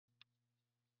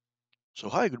So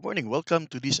hi, good morning. Welcome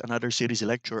to this another series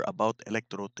lecture about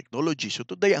electrotechnology. So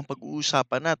today ang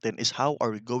pag-uusapan natin is how are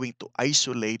we going to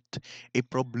isolate a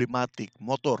problematic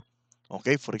motor.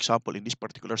 Okay, for example, in this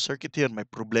particular circuit here, may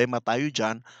problema tayo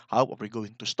dyan. How are we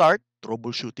going to start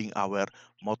troubleshooting our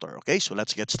motor? Okay, so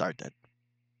let's get started.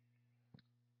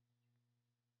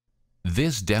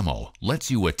 This demo lets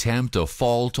you attempt a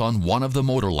fault on one of the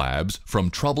motor labs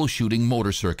from troubleshooting motor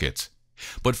circuits.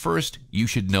 But first, you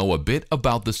should know a bit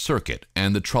about the circuit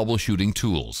and the troubleshooting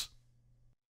tools.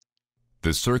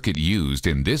 The circuit used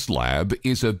in this lab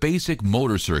is a basic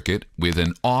motor circuit with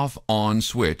an off-on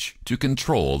switch to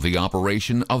control the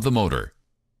operation of the motor.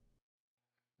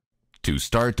 To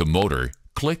start the motor,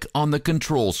 click on the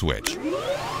control switch.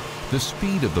 The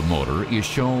speed of the motor is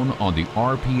shown on the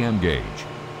RPM gauge.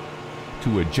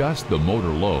 To adjust the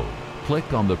motor load,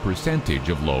 click on the percentage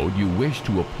of load you wish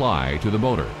to apply to the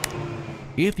motor.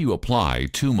 If you apply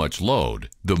too much load,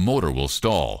 the motor will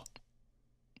stall,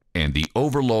 and the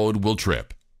overload will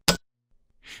trip.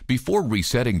 Before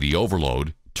resetting the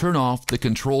overload, turn off the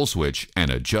control switch and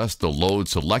adjust the load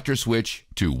selector switch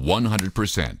to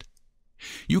 100%.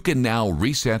 You can now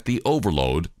reset the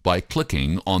overload by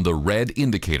clicking on the red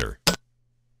indicator.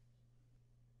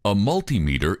 A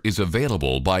multimeter is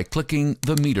available by clicking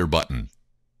the meter button.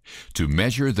 To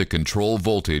measure the control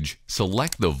voltage,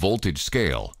 select the voltage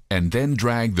scale and then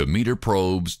drag the meter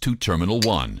probes to terminal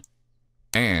 1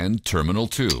 and terminal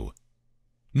 2.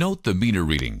 Note the meter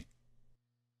reading.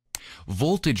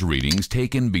 Voltage readings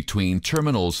taken between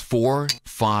terminals 4,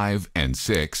 5, and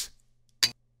 6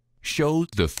 show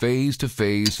the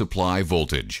phase-to-phase supply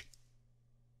voltage.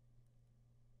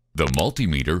 The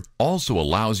multimeter also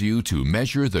allows you to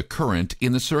measure the current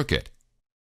in the circuit.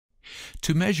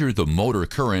 To measure the motor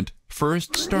current,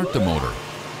 first start the motor.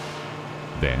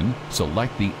 Then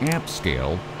select the amp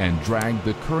scale and drag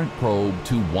the current probe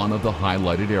to one of the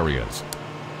highlighted areas.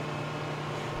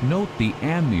 Note the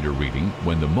ammeter reading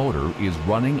when the motor is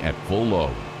running at full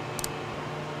load.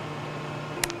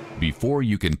 Before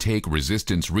you can take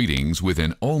resistance readings with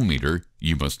an ohm meter,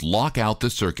 you must lock out the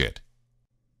circuit.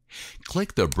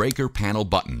 Click the breaker panel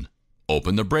button,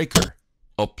 open the breaker,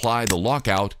 apply the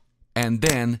lockout, and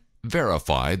then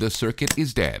verify the circuit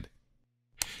is dead.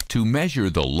 To measure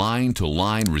the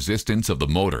line-to-line resistance of the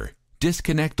motor,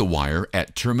 disconnect the wire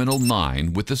at terminal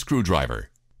 9 with the screwdriver.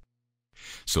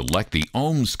 Select the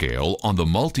ohm scale on the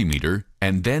multimeter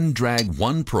and then drag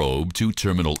one probe to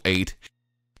terminal 8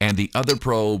 and the other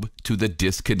probe to the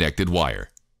disconnected wire.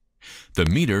 The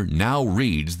meter now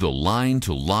reads the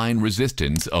line-to-line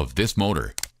resistance of this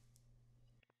motor.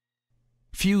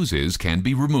 Fuses can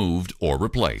be removed or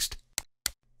replaced.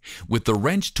 With the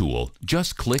wrench tool,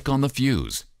 just click on the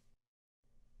fuse.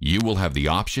 You will have the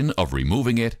option of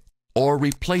removing it or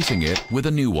replacing it with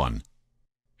a new one.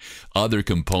 Other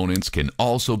components can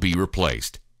also be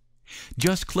replaced.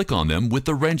 Just click on them with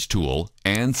the wrench tool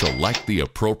and select the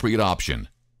appropriate option.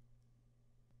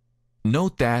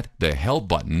 Note that the Help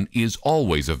button is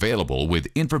always available with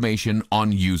information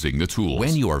on using the tools.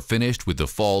 When you are finished with the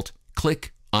fault,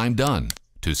 click I'm done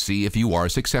to see if you are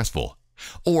successful,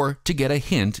 or to get a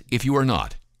hint if you are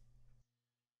not.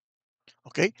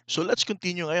 Okay, so let's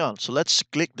continue ngayon. So let's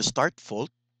click the start fault.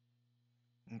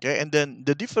 Okay, and then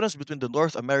the difference between the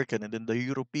North American and then the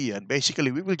European,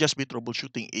 basically we will just be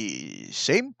troubleshooting a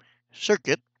same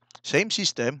circuit, same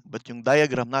system, but yung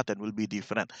diagram natin will be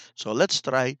different. So let's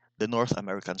try the North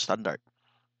American standard.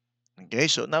 Okay,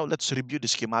 so now let's review the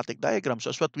schematic diagram. So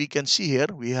as what we can see here,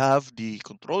 we have the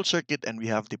control circuit and we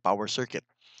have the power circuit.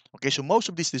 Okay, so most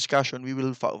of this discussion, we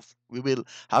will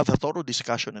have a thorough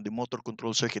discussion on the motor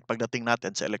control circuit pagdating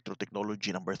natin sa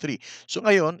electrotechnology number 3. So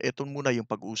ngayon, ito muna yung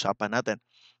pag-uusapan natin.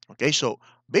 Okay, so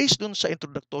based dun sa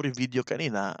introductory video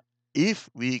kanina,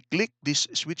 if we click this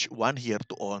switch 1 here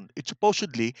to on, it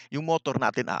supposedly yung motor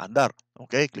natin aandar.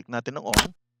 Okay, click natin ng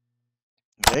on.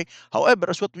 Okay? However,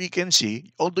 as what we can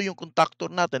see, although yung contactor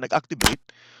natin nag-activate,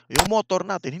 yung motor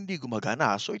natin hindi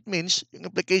gumagana. So it means, yung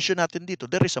application natin dito,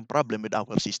 there is some problem with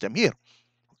our system here.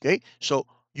 Okay? So,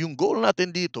 yung goal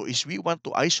natin dito is we want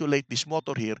to isolate this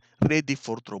motor here ready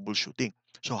for troubleshooting.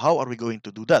 So, how are we going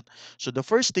to do that? So, the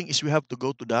first thing is we have to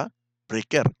go to the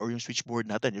breaker or yung switchboard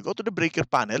natin. You go to the breaker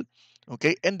panel,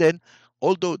 okay? And then,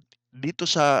 although dito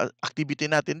sa activity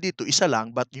natin dito, isa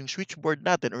lang, but yung switchboard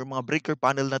natin or yung mga breaker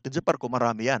panel natin sa parko,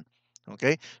 marami yan.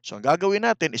 Okay? So, ang gagawin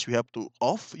natin is we have to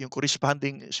off yung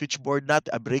corresponding switchboard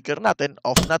natin, breaker natin,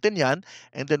 off natin yan,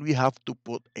 and then we have to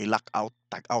put a lockout,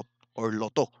 tag out, or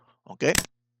loto. Okay?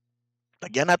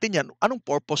 Lagyan natin yan. Anong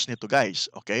purpose nito, guys?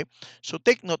 Okay? So,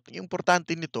 take note, yung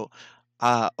importante nito,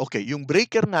 Okay, yung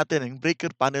breaker natin, yung breaker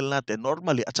panel natin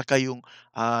normally at saka yung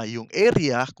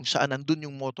area kung saan nandun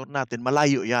yung motor natin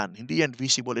malayo 'yan, hindi 'yan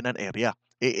visible in an area,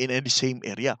 in the same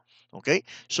area, okay?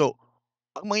 So,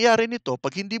 ang mangyari nito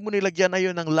 'pag hindi mo nilagyan na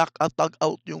 'yon ng lock at tag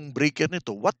out yung breaker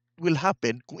nito, what will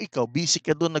happen kung ikaw busy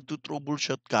ka do'n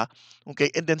nagto-troubleshoot ka, okay,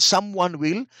 and then someone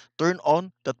will turn on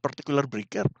that particular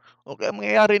breaker. Okay, ang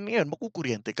mangyayari ngayon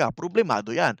makukuryente ka, problemado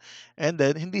 'yan. And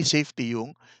then hindi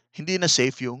na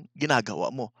safe yung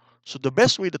ginagawa mo. So the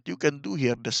best way that you can do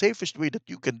here, the safest way that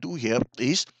you can do here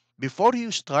is before you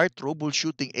start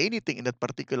troubleshooting anything in that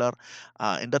particular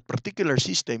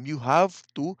system, you have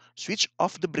to switch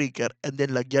off the breaker and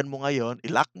then lagyan mo ngayon,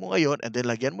 ilock mo ngayon, and then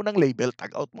lagyan mo ng label,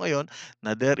 tag out mo ngayon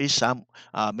na there is some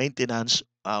maintenance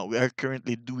we are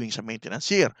currently doing some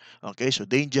maintenance here. Okay, so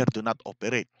danger, do not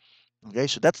operate. Okay,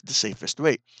 so that's the safest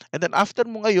way. And then after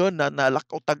mo ngayon na lock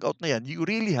out, tag out na yan, you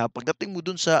really have, pagdating mo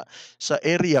dun sa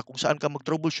area kung saan ka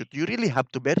mag-troubleshoot, you really have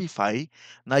to verify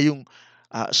na yung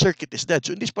circuit is dead.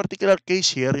 So in this particular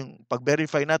case here, yung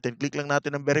pag-verify natin, click lang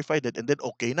natin ang verify dead and then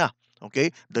okay na.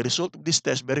 Okay? The result of this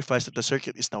test verifies that the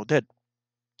circuit is now dead.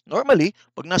 Normally,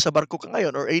 'pag nasa barko ka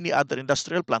ngayon or any other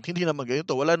industrial plant, hindi naman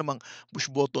ganito. Wala namang push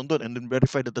button do'n and then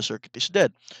verify that the circuit is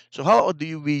dead. So how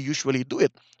we usually do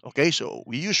it? Okay, so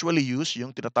we usually use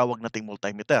yung tinatawag nating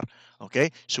multimeter.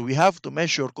 Okay? So we have to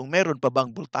measure kung meron pa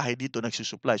bang boltahe dito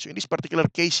nagsusupply. So in this particular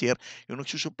case here, yung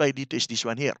nagsusupply dito is this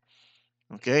one here.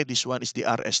 Okay, this one is the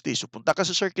RST. So punta ka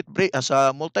sa sa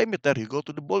multimeter, you go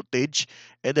to the voltage,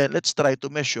 and then let's try to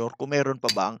measure kung meron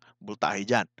pa bang voltahe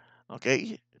diyan.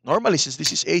 Okay? Normally, since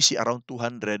this is AC, around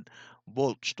 200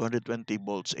 volts, 220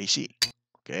 volts AC.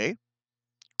 Okay?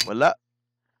 Wala,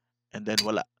 and then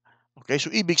wala. Okay,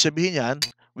 so ibig sabihin yan,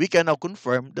 we can now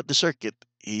confirm that the circuit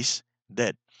is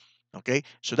dead. Okay,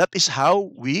 so that is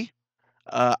how we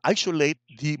isolate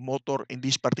the motor in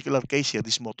this particular case here,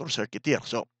 this motor circuit here.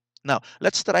 So now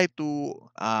let's try to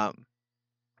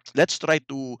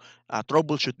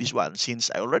troubleshoot this one.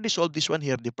 Since I already solved this one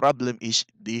here, the problem is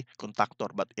the contactor.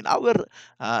 But in our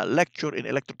lecture in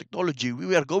electrotechnology,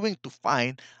 we are going to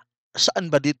find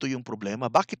saan ba dito yung problema?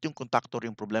 Bakit yung contactor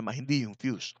yung problema, hindi yung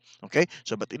fuse? Okay?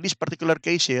 So, but in this particular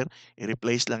case here,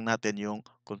 i-replace lang natin yung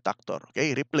contactor.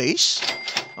 Okay? Replace.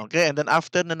 Okay? And then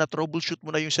after na na-troubleshoot mo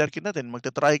na yung circuit natin,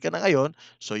 magta-try ka na ngayon.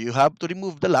 So, you have to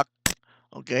remove the lock.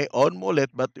 Okay, on mo ulit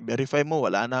but verify mo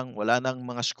wala nang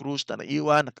mga screws na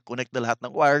naiwan, naka-connect na lahat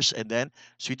ng wires and then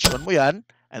switch on mo 'yan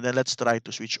and then let's try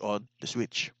to switch on the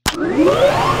switch.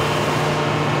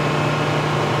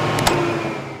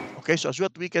 Okay, so as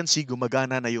what we can see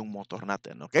gumagana na yung motor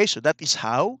natin. Okay, so that is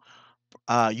how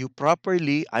you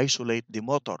properly isolate the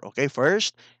motor. Okay,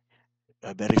 first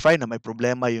verify na may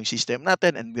problema yung system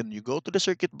natin and then you go to the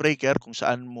circuit breaker kung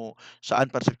saan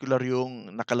particular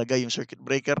yung nakalagay yung circuit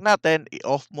breaker natin,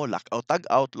 i-off mo, lockout tag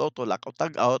out, loto lockout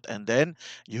tag out, and then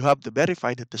you have to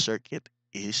verify that the circuit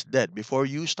is dead before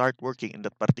you start working in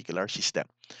that particular system.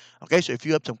 Okay, so if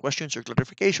you have some questions or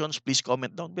clarifications, please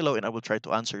comment down below and I will try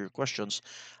to answer your questions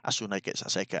as soon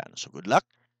as I can. So good luck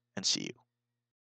and see you.